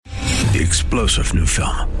The explosive new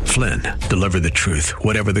film, Flynn, deliver the truth,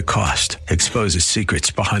 whatever the cost. Exposes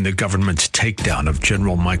secrets behind the government's takedown of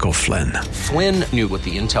General Michael Flynn. Flynn knew what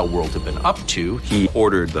the intel world had been up to. He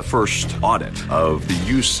ordered the first audit of the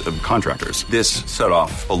use of contractors. This set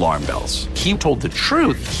off alarm bells. He told the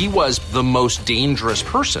truth. He was the most dangerous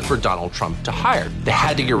person for Donald Trump to hire. They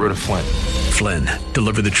had to get rid of Flynn. Flynn,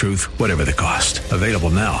 deliver the truth, whatever the cost. Available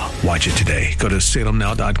now. Watch it today. Go to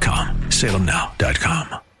salemnow.com.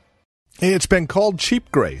 salemnow.com. It's been called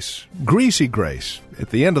cheap grace, greasy grace.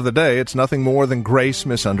 At the end of the day, it's nothing more than grace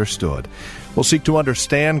misunderstood. We'll seek to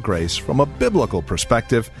understand grace from a biblical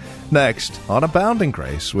perspective next on Abounding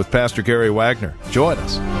Grace with Pastor Gary Wagner. Join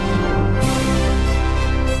us.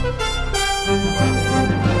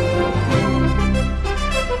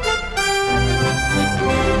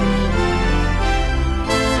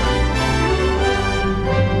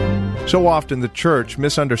 So often the church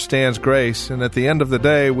misunderstands grace, and at the end of the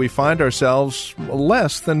day, we find ourselves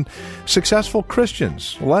less than successful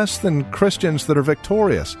Christians, less than Christians that are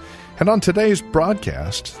victorious. And on today's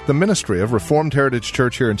broadcast, the ministry of Reformed Heritage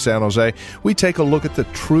Church here in San Jose, we take a look at the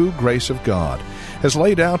true grace of God as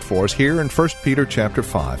laid out for us here in 1 Peter chapter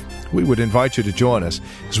 5. We would invite you to join us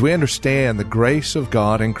as we understand the grace of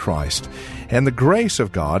God in Christ and the grace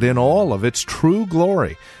of God in all of its true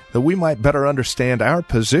glory, that we might better understand our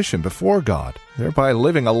position before God, thereby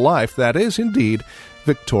living a life that is indeed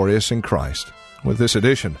victorious in Christ. With this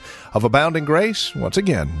edition of Abounding Grace, once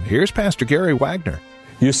again, here's Pastor Gary Wagner.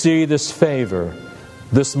 You see, this favor,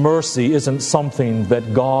 this mercy isn't something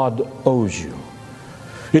that God owes you.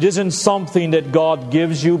 It isn't something that God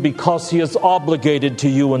gives you because He is obligated to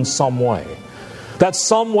you in some way. That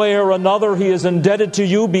some way or another He is indebted to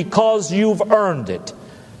you because you've earned it.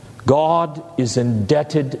 God is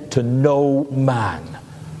indebted to no man.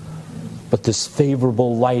 But this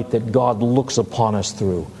favorable light that God looks upon us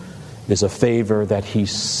through is a favor that He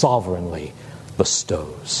sovereignly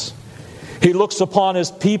bestows. He looks upon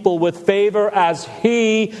His people with favor as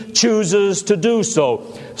He chooses to do so.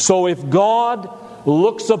 So if God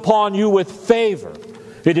looks upon you with favor,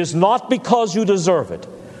 it is not because you deserve it.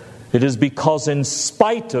 It is because in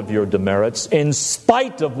spite of your demerits, in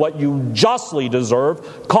spite of what you justly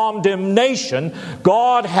deserve, condemnation,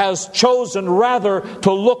 God has chosen rather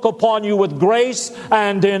to look upon you with grace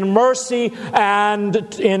and in mercy and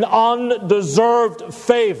in undeserved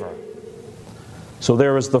favor. So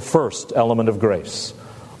there is the first element of grace,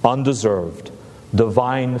 undeserved,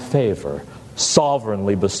 divine favor,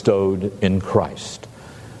 sovereignly bestowed in Christ.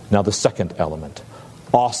 Now the second element,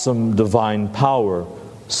 awesome divine power,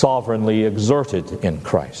 sovereignly exerted in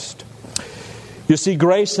Christ. You see,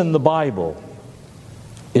 grace in the Bible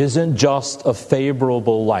isn't just a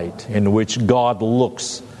favorable light in which God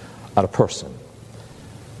looks at a person.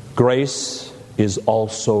 Grace is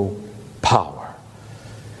also power.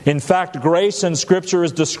 In fact, grace in Scripture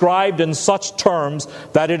is described in such terms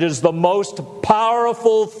that it is the most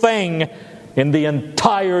powerful thing in the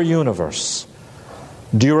entire universe.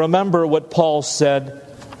 Do you remember what Paul said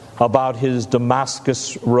about his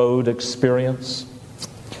Damascus Road experience?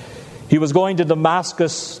 He was going to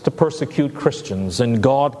Damascus to persecute Christians, and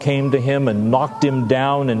God came to him and knocked him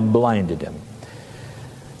down and blinded him.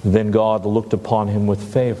 Then God looked upon him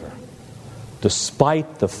with favor,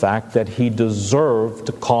 despite the fact that he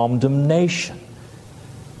deserved condemnation.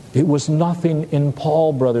 It was nothing in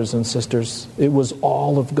Paul, brothers and sisters. It was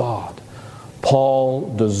all of God.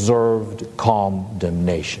 Paul deserved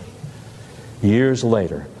condemnation. Years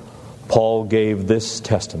later, Paul gave this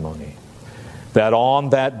testimony, that on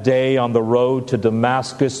that day on the road to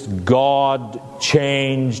Damascus, God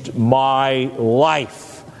changed my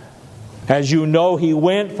life. As you know, he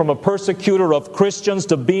went from a persecutor of Christians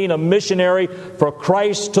to being a missionary for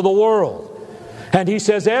Christ to the world. And he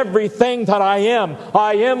says, everything that I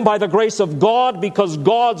am by the grace of God, because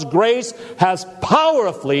God's grace has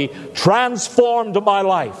powerfully transformed my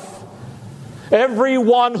life.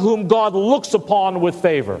 Everyone whom God looks upon with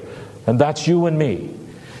favor, and that's you and me,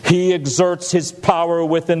 He exerts His power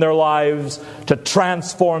within their lives to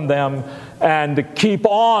transform them and to keep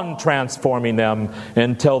on transforming them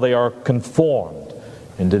until they are conformed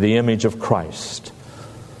into the image of Christ.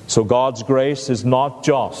 So God's grace is not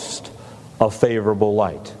just a favorable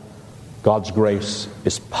light. God's grace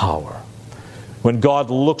is power. When God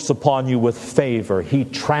looks upon you with favor, He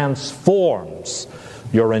transforms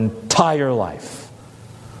your entire life.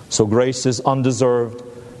 So grace is undeserved,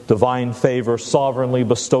 divine favor sovereignly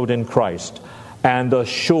bestowed in Christ, and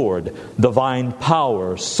assured divine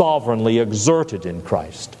power sovereignly exerted in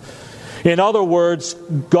Christ. In other words,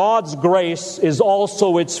 God's grace is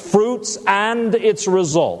also its fruits and its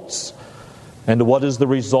results. And what is the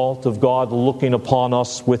result of God looking upon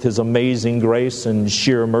us with His amazing grace and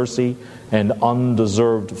sheer mercy and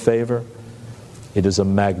undeserved favor? It is a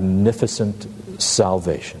magnificent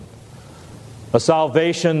salvation. A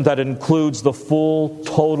salvation that includes the full,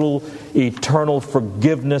 total, eternal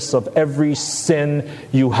forgiveness of every sin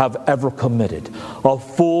you have ever committed. A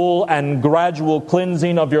full and gradual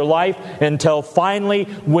cleansing of your life until finally,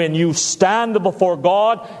 when you stand before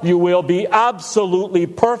God, you will be absolutely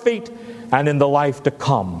perfect, and in the life to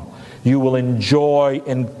come, you will enjoy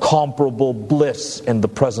incomparable bliss in the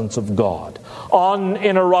presence of God.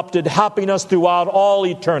 Uninterrupted happiness throughout all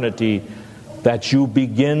eternity that you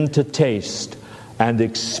begin to taste and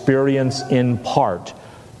experience in part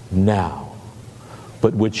now,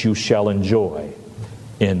 but which you shall enjoy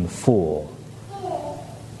in full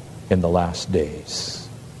in the last days.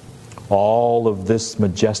 All of this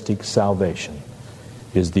majestic salvation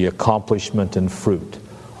is the accomplishment and fruit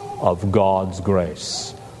of God's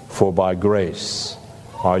grace. For by grace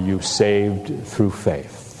are you saved through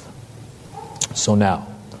faith. So now,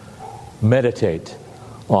 meditate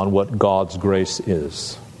on what God's grace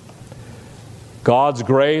is. God's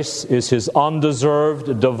grace is His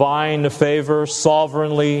undeserved divine favor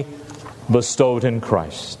sovereignly bestowed in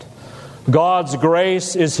Christ. God's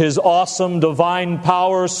grace is His awesome divine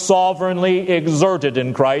power sovereignly exerted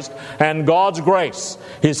in Christ. And God's grace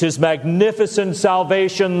is His magnificent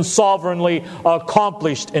salvation sovereignly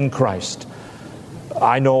accomplished in Christ.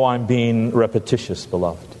 I know I'm being repetitious,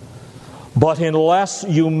 beloved. But unless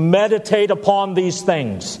you meditate upon these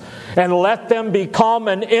things and let them become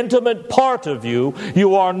an intimate part of you,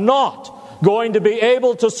 you are not going to be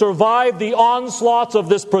able to survive the onslaughts of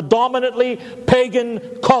this predominantly pagan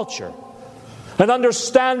culture. An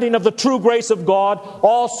understanding of the true grace of God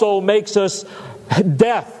also makes us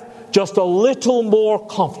death just a little more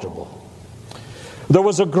comfortable. There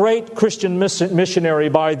was a great Christian missionary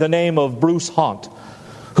by the name of Bruce Hunt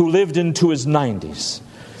who lived into his 90s.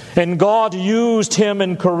 And God used him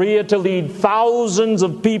in Korea to lead thousands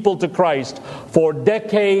of people to Christ for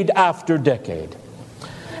decade after decade.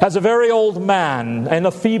 As a very old man, and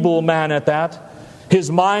a feeble man at that,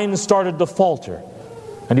 his mind started to falter.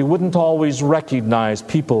 And he wouldn't always recognize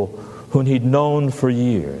people whom he'd known for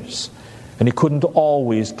years. And he couldn't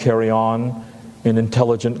always carry on an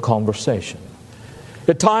intelligent conversation.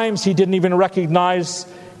 At times he didn't even recognize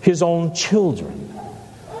his own children.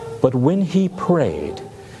 But when he prayed,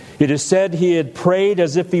 it is said he had prayed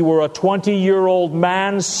as if he were a 20-year-old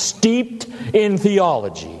man steeped in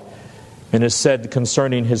theology. And it is said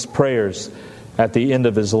concerning his prayers at the end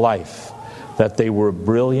of his life that they were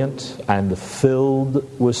brilliant and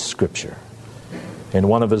filled with Scripture. In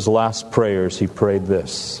one of his last prayers, he prayed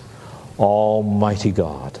this: Almighty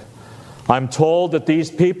God, I'm told that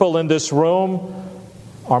these people in this room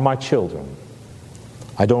are my children.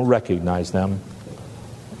 I don't recognize them,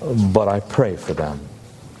 but I pray for them.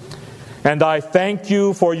 And I thank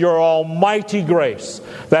you for your almighty grace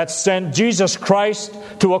that sent Jesus Christ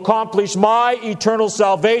to accomplish my eternal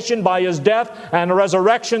salvation by His death and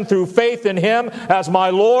resurrection through faith in Him as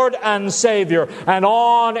my Lord and Savior. And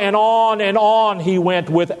on and on and on he went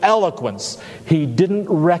with eloquence. He didn't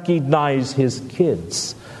recognize his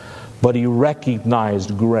kids, but he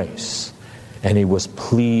recognized grace. And he was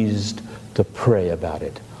pleased to pray about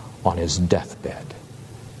it on his deathbed.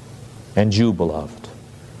 And you, beloved,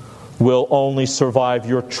 will only survive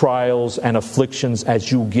your trials and afflictions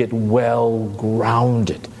as you get well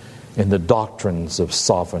grounded in the doctrines of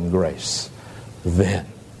sovereign grace. Then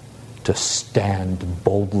to stand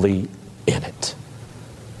boldly in it.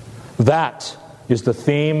 That is the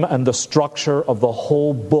theme and the structure of the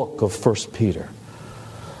whole book of 1 Peter.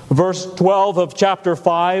 Verse 12 of chapter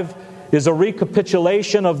 5 is a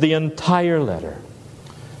recapitulation of the entire letter.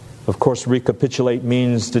 Of course, recapitulate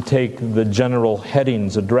means to take the general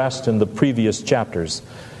headings addressed in the previous chapters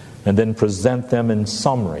and then present them in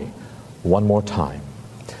summary one more time.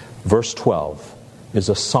 Verse 12 is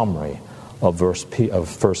a summary of 1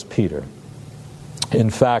 Peter.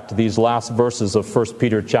 In fact, these last verses of 1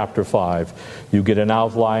 Peter chapter 5, you get an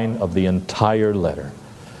outline of the entire letter.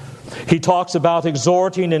 He talks about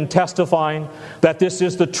exhorting and testifying that this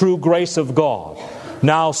is the true grace of God.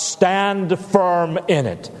 Now stand firm in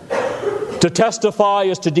it. To testify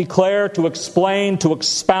is to declare, to explain, to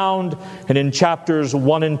expound. And in chapters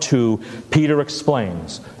 1 and 2, Peter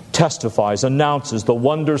explains, testifies, announces the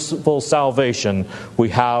wonderful salvation we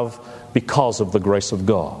have because of the grace of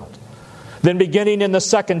God. Then beginning in the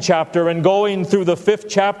 2nd chapter and going through the 5th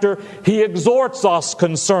chapter, he exhorts us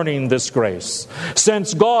concerning this grace.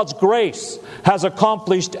 Since God's grace has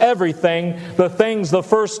accomplished everything, the things the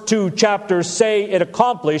first 2 chapters say it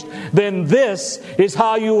accomplished, then this is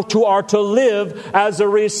how you are to live as a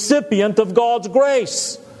recipient of God's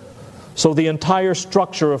grace. So the entire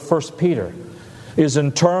structure of 1 Peter is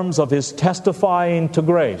in terms of his testifying to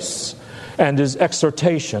grace and his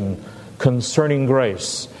exhortation concerning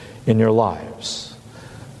grace in your lives.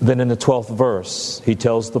 Then in the 12th verse, he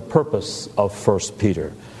tells the purpose of 1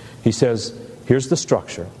 Peter. He says, here's the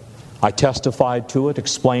structure. I testified to it,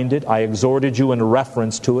 explained it, I exhorted you in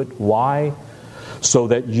reference to it. Why? So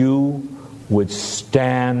that you would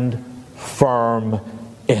stand firm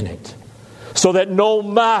in it. So that no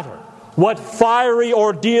matter what fiery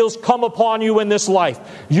ordeals come upon you in this life,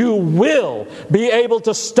 you will be able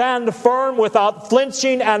to stand firm without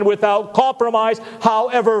flinching and without compromise,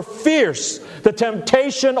 however fierce the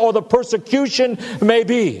temptation or the persecution may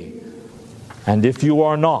be. And if you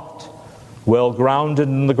are not well grounded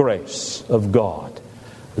in the grace of God,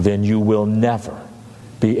 then you will never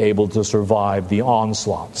be able to survive the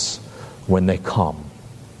onslaughts when they come.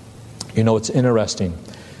 You know, it's interesting.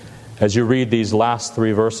 As you read these last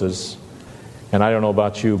 3 verses, and I don't know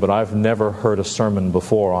about you, but I've never heard a sermon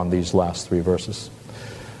before on these last 3 verses,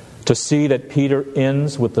 to see that Peter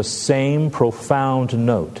ends with the same profound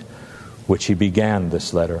note which he began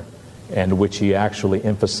this letter and which he actually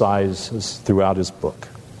emphasizes throughout his book.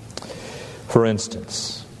 For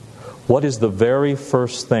instance, what is the very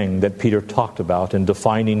first thing that Peter talked about in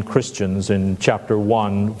defining Christians in chapter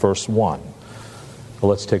 1, verse 1? Well,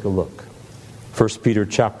 let's take a look. 1 Peter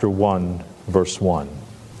chapter 1, verse 1.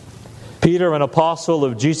 Peter, an apostle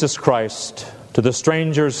of Jesus Christ, to the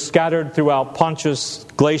strangers scattered throughout Pontus,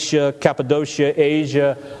 Galatia, Cappadocia,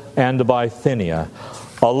 Asia, and Bithynia,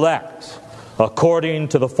 elect according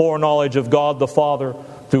to the foreknowledge of God the Father,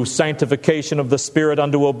 through sanctification of the Spirit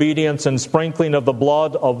unto obedience and sprinkling of the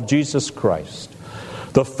blood of Jesus Christ.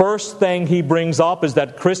 The first thing he brings up is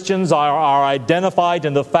that Christians are identified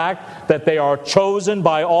in the fact that they are chosen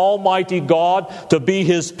by Almighty God to be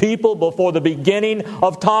His people before the beginning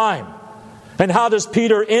of time. And how does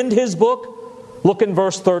Peter end his book? Look in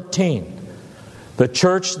verse 13. The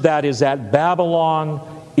church that is at Babylon,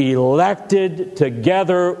 elected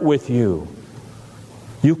together with you.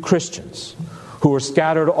 You Christians who are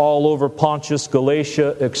scattered all over Pontus,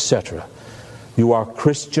 Galatia, etc. You are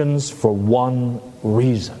Christians for one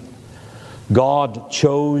reason. God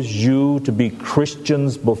chose you to be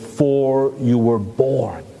Christians before you were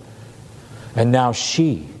born. And now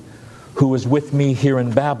she, who is with me here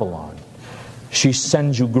in Babylon, she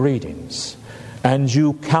sends you greetings. And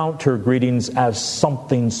you count her greetings as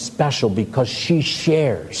something special because she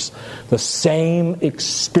shares the same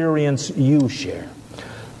experience you share.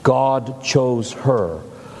 God chose her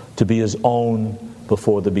to be His own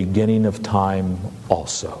before the beginning of time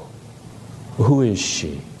also. Who is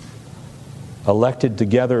she? Elected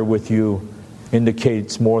together with you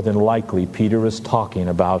indicates more than likely Peter is talking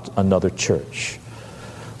about another church.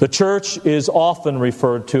 The church is often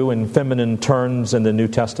referred to in feminine terms in the New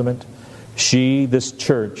Testament. She, this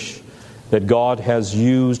church that God has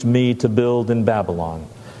used me to build in Babylon,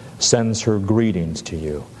 sends her greetings to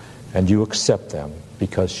you, and you accept them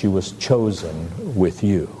because she was chosen with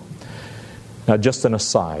you. Now, just an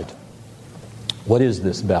aside, what is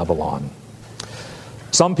this Babylon?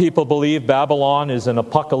 Some people believe Babylon is an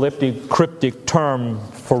apocalyptic, cryptic term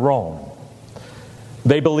for Rome.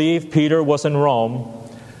 They believe Peter was in Rome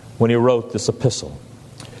when he wrote this epistle.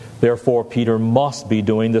 Therefore, Peter must be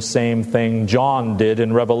doing the same thing John did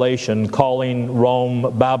in Revelation, calling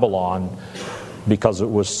Rome Babylon because it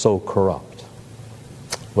was so corrupt.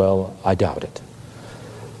 Well, I doubt it.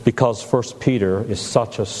 Because 1 Peter is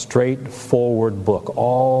such a straightforward book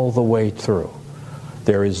all the way through.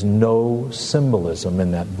 There is no symbolism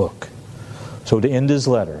in that book. So to end his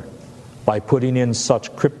letter by putting in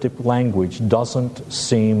such cryptic language doesn't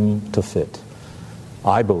seem to fit.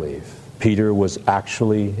 I believe Peter was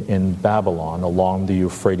actually in Babylon along the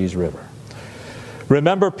Euphrates River.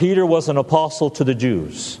 Remember, Peter was an apostle to the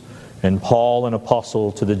Jews, and Paul an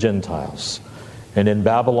apostle to the Gentiles. And in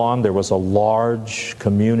Babylon there was a large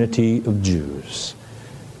community of Jews.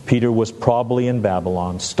 Peter was probably in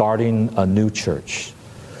Babylon starting a new church.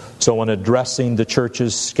 So in addressing the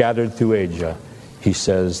churches scattered through Asia, he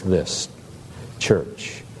says this: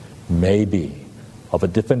 church may be of a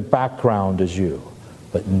different background as you,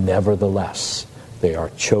 but nevertheless, they are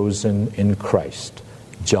chosen in Christ,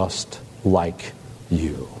 just like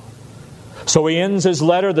you. So he ends his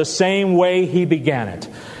letter the same way he began it,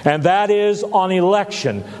 and that is on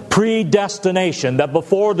election, predestination, that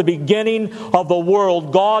before the beginning of the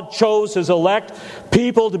world, God chose His elect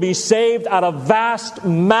people to be saved out of vast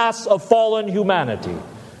mass of fallen humanity.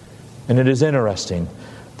 And it is interesting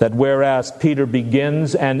that whereas Peter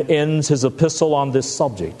begins and ends his epistle on this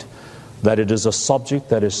subject, that it is a subject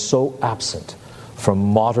that is so absent from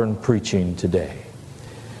modern preaching today.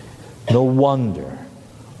 No wonder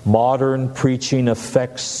modern preaching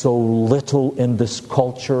affects so little in this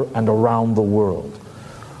culture and around the world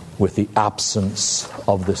with the absence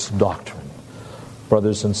of this doctrine.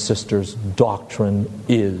 Brothers and sisters, doctrine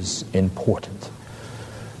is important.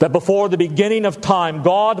 That before the beginning of time,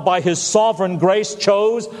 God, by His sovereign grace,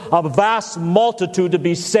 chose a vast multitude to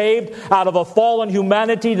be saved out of a fallen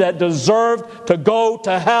humanity that deserved to go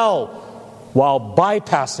to hell, while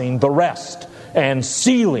bypassing the rest and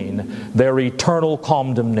sealing their eternal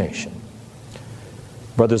condemnation.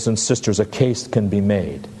 Brothers and sisters, a case can be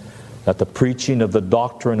made that the preaching of the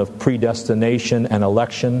doctrine of predestination and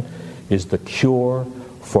election is the cure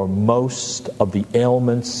for most of the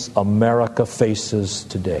ailments America faces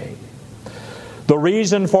today. The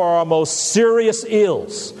reason for our most serious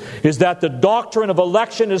ills is that the doctrine of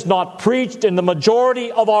election is not preached in the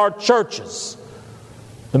majority of our churches.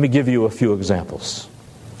 Let me give you a few examples.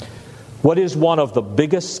 What is one of the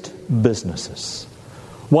biggest businesses,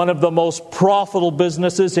 one of the most profitable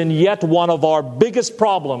businesses, and yet one of our biggest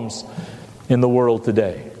problems in the world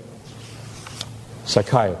today?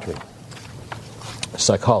 Psychiatry.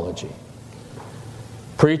 Psychology.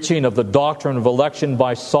 Preaching of the doctrine of election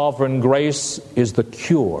by sovereign grace is the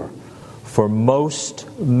cure for most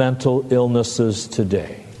mental illnesses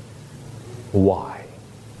today. Why?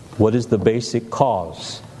 What is the basic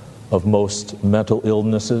cause of most mental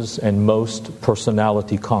illnesses and most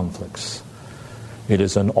personality conflicts? It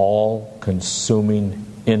is an all-consuming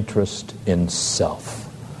interest in self.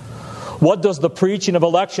 What does the preaching of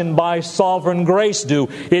election by sovereign grace do?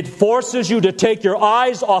 It forces you to take your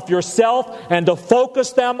eyes off yourself and to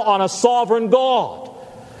focus them on a sovereign God.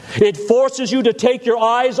 It forces you to take your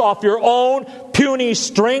eyes off your own puny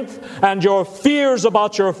strength and your fears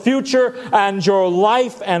about your future and your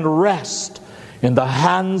life and rest in the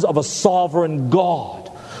hands of a sovereign God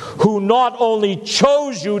who not only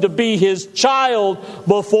chose you to be His child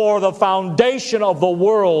before the foundation of the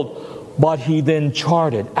world, but He then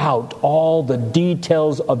charted out all the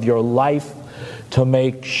details of your life to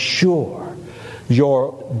make sure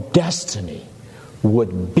your destiny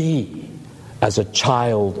would be as a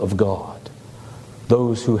child of God.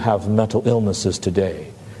 Those who have mental illnesses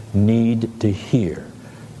today need to hear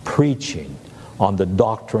preaching on the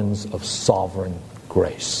doctrines of sovereign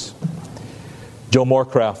grace. Joe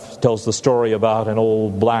Morecraft tells the story about an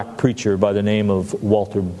old black preacher by the name of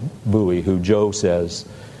Walter Bowie, who Joe says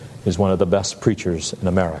is one of the best preachers in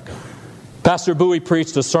America. Pastor Bowie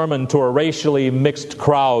preached a sermon to a racially mixed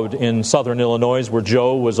crowd in southern Illinois, where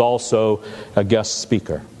Joe was also a guest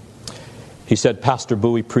speaker. He said Pastor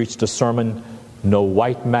Bowie preached a sermon no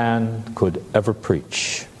white man could ever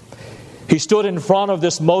preach. He stood in front of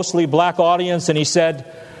this mostly black audience and he said,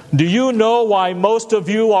 "Do you know why most of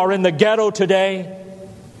you are in the ghetto today?"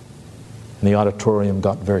 And the auditorium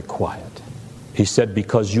got very quiet. He said,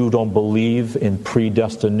 "Because you don't believe in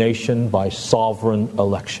predestination by sovereign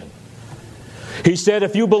election." He said,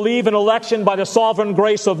 "If you believe in election by the sovereign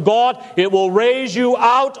grace of God, it will raise you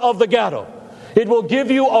out of the ghetto. It will give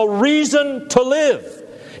you a reason to live.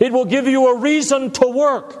 It will give you a reason to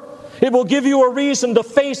work. It will give you a reason to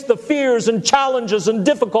face the fears and challenges and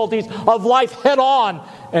difficulties of life head on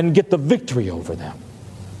and get the victory over them."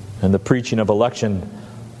 And the preaching of election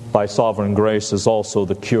by sovereign grace is also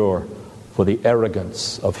the cure for the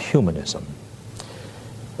arrogance of humanism.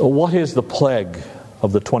 What is the plague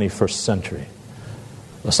of the 21st century?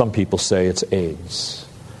 Some people say it's AIDS.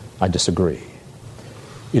 I disagree.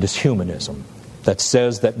 It is humanism that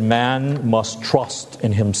says that man must trust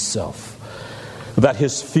in himself, that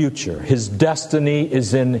his future, his destiny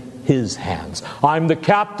is in his hands. I'm the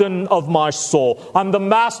captain of my soul. I'm the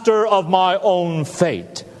master of my own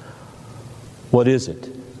fate. What is it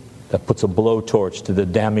that puts a blowtorch to the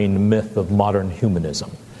damning myth of modern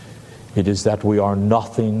humanism? It is that we are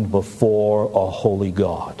nothing before a holy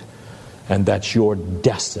God, and that your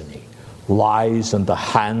destiny lies in the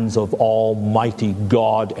hands of Almighty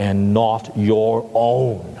God and not your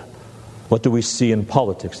own. What do we see in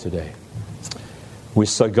politics today? We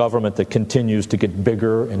see a government that continues to get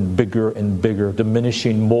bigger and bigger and bigger,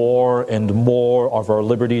 diminishing more and more of our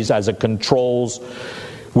liberties as it controls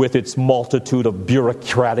with its multitude of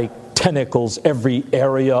bureaucratic tentacles every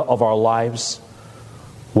area of our lives.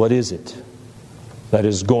 What is it that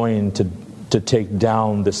is going to to take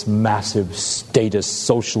down this massive statist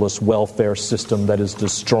socialist welfare system that is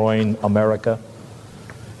destroying America?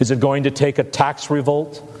 Is it going to take a tax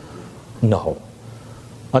revolt? No.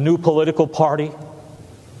 A new political party?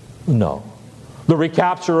 No. The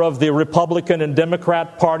recapture of the Republican and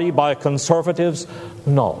Democrat Party by conservatives?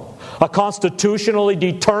 No. A constitutionally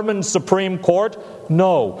determined Supreme Court?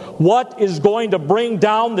 No. What is going to bring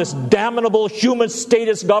down this damnable human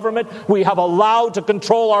statist government we have allowed to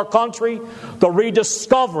control our country? The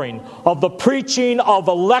rediscovering of the preaching of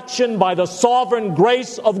election by the sovereign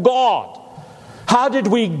grace of God. How did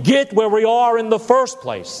we get where we are in the first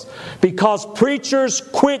place? Because preachers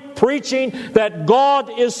quit preaching that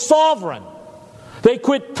God is sovereign. They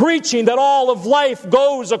quit preaching that all of life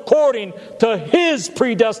goes according to His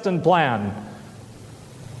predestined plan.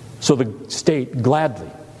 So the state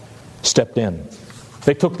gladly stepped in.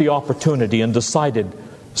 They took the opportunity and decided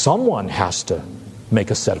someone has to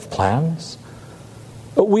make a set of plans.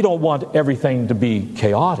 We don't want everything to be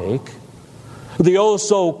chaotic. The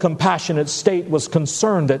oh-so-compassionate state was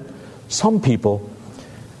concerned that some people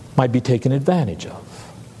might be taken advantage of.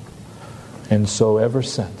 And so ever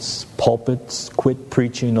since, pulpits quit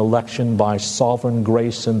preaching election by sovereign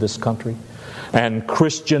grace in this country, and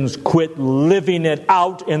Christians quit living it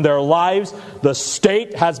out in their lives, the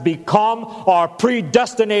state has become our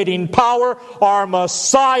predestinating power, our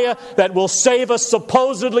Messiah that will save us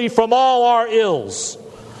supposedly from all our ills.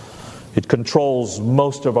 It controls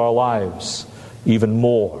most of our lives, even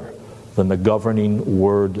more than the governing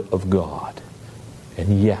Word of God.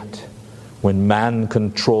 And yet, when man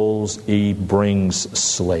controls, he brings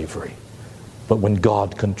slavery. But when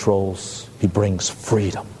God controls, He brings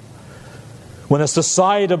freedom. When a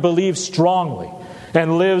society believes strongly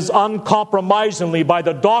and lives uncompromisingly by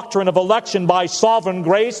the doctrine of election by sovereign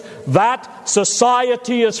grace, that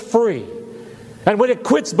society is free. And when it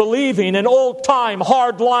quits believing in old-time,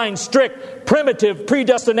 hard-line, strict, primitive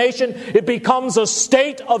predestination, it becomes a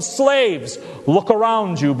state of slaves. Look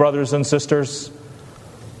around you, brothers and sisters.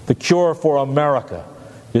 The cure for America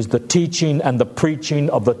is the teaching and the preaching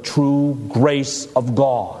of the true grace of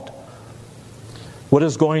God. What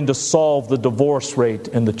is going to solve the divorce rate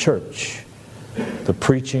in the church? The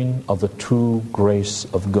preaching of the true grace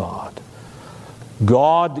of God.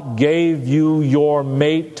 God gave you your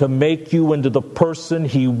mate to make you into the person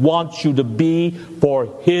He wants you to be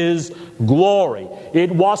for His glory.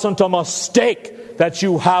 It wasn't a mistake that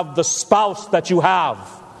you have the spouse that you have.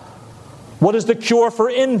 What is the cure for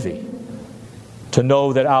envy? To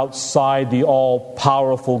know that outside the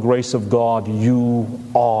all-powerful grace of God, you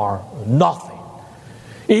are nothing.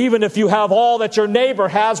 Even if you have all that your neighbor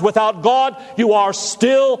has, without God, you are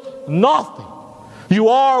still nothing. You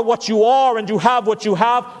are what you are and you have what you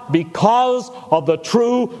have because of the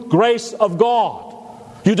true grace of God.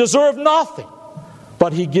 You deserve nothing,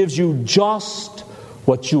 but He gives you just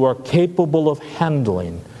what you are capable of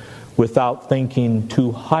handling without thinking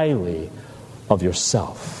too highly of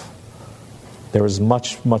yourself. There is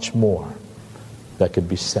much, much more that could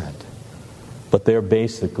be said. But there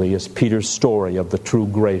basically is Peter's story of the true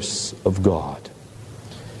grace of God.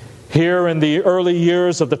 Here in the early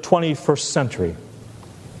years of the 21st century,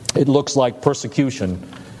 it looks like persecution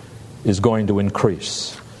is going to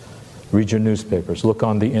increase. Read your newspapers, look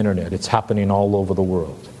on the internet. It's happening all over the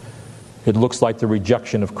world. It looks like the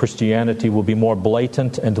rejection of Christianity will be more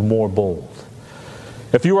blatant and more bold.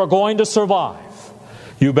 If you are going to survive,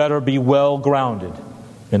 you better be well grounded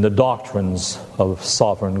in the doctrines of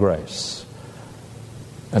sovereign grace.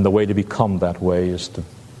 And the way to become that way is to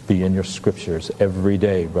be in your scriptures every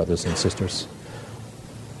day, brothers and sisters.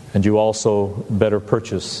 And you also better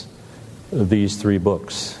purchase these 3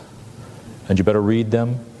 books. And you better read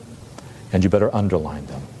them, and you better underline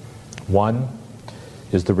them. One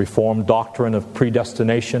is The Reformed Doctrine of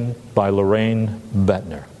Predestination by Loraine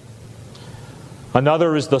Boettner.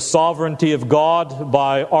 Another is The Sovereignty of God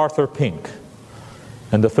by Arthur Pink.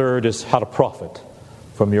 And the third is How to Profit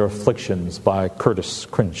from Your Afflictions by Curtis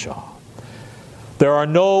Crenshaw. There are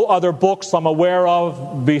no other books I'm aware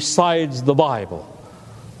of besides the Bible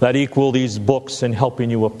that equal these books in helping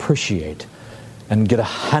you appreciate and get a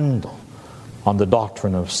handle on the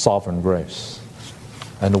doctrine of sovereign grace.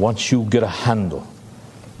 And once you get a handle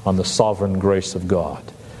on the sovereign grace of God,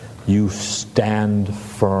 you stand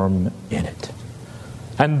firm in it.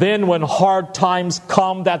 And then when hard times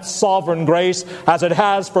come, that sovereign grace, as it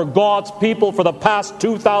has for God's people for the past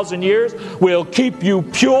 2,000 years, will keep you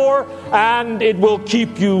pure and it will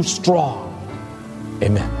keep you strong.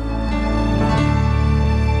 Amen.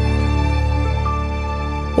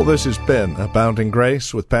 Well, this has been Abounding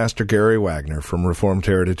Grace with Pastor Gary Wagner from Reformed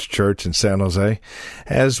Heritage Church in San Jose.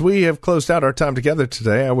 As we have closed out our time together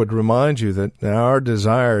today, I would remind you that our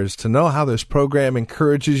desire is to know how this program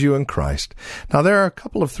encourages you in Christ. Now, there are a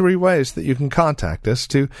couple of 3 ways that you can contact us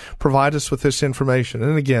to provide us with this information.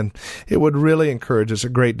 And again, it would really encourage us a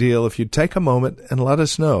great deal if you'd take a moment and let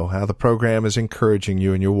us know how the program is encouraging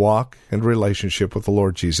you in your walk and relationship with the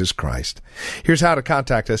Lord Jesus Christ. Here's how to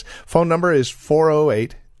contact us. Phone number is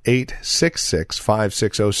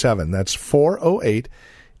 408-866-5607. That's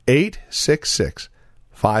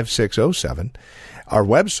 408-866-5607. Our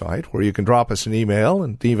website, where you can drop us an email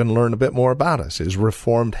and even learn a bit more about us, is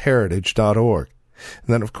reformedheritage.org. And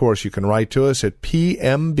then, of course, you can write to us at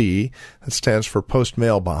PMB, that stands for Post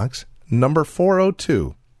Mailbox, number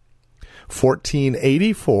 402,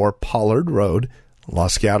 1484 Pollard Road,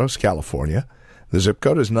 Los Gatos, California. The zip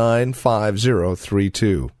code is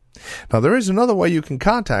 95032. Now, there is another way you can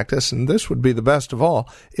contact us, and this would be the best of all,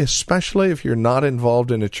 especially if you're not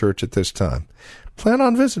involved in a church at this time. Plan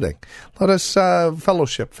on visiting. Let us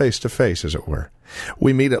fellowship face-to-face, as it were.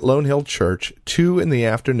 We meet at Lone Hill Church, 2 in the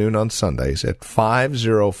afternoon on Sundays at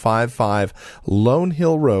 5055 Lone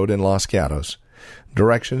Hill Road in Los Gatos.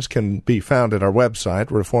 Directions can be found at our website,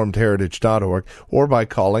 reformedheritage.org, or by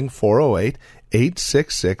calling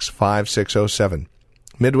 408-866-5607.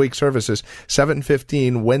 Midweek services,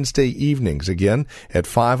 7:15 Wednesday evenings, again at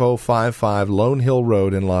 5055 Lone Hill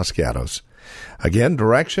Road in Los Gatos. Again,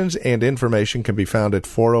 directions and information can be found at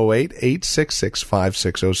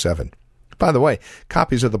 408-866-5607. By the way,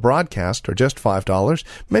 copies of the broadcast are just $5.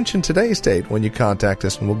 Mention today's date when you contact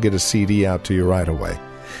us, and we'll get a CD out to you right away.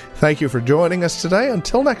 Thank you for joining us today.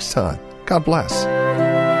 Until next time, God bless.